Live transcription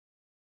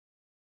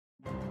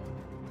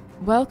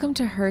Welcome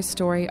to Her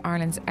Story,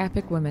 Ireland's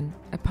Epic Women,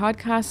 a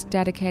podcast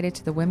dedicated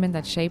to the women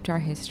that shaped our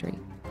history.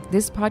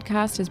 This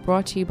podcast is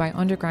brought to you by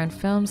Underground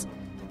Films,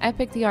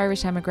 Epic the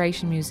Irish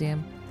Emigration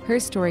Museum,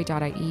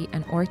 herstory.ie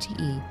and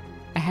RTE,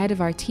 ahead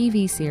of our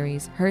TV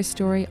series Her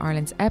Story,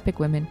 Ireland's Epic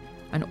Women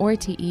on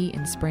RTE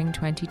in spring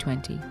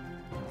 2020.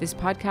 This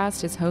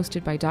podcast is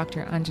hosted by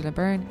Dr. Angela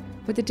Byrne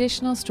with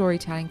additional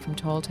storytelling from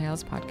Tall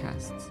Tales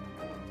podcasts.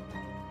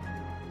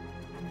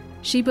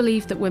 She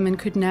believed that women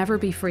could never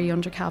be free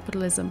under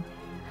capitalism,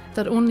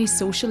 that only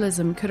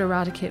socialism could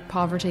eradicate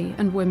poverty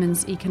and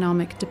women's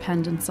economic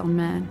dependence on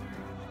men.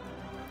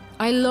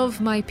 I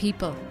love my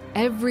people,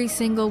 every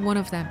single one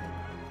of them.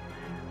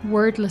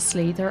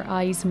 Wordlessly, their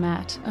eyes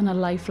met and a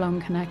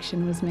lifelong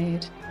connection was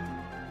made.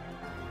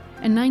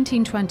 In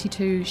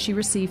 1922, she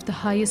received the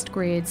highest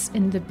grades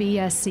in the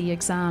BSc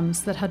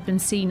exams that had been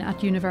seen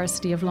at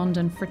University of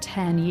London for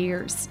 10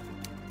 years.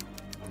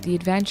 The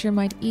adventure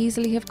might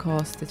easily have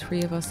cost the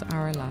three of us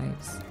our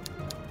lives.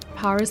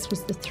 Paris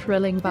was the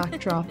thrilling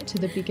backdrop to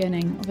the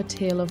beginning of a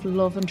tale of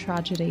love and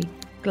tragedy,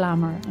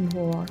 glamour and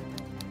war.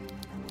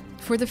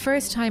 For the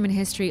first time in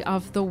history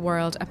of the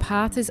world, a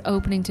path is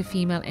opening to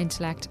female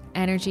intellect,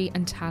 energy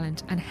and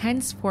talent, and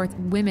henceforth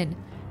women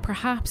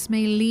perhaps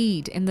may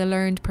lead in the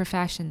learned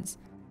professions.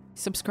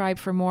 Subscribe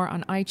for more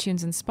on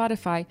iTunes and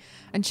Spotify,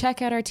 and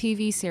check out our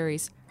TV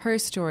series, Her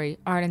Story,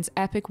 Ireland's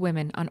Epic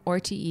Women on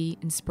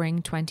RTE in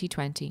spring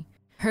 2020.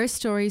 Her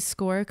Story's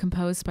score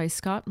composed by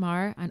Scott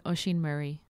Marr and Oisin Murray.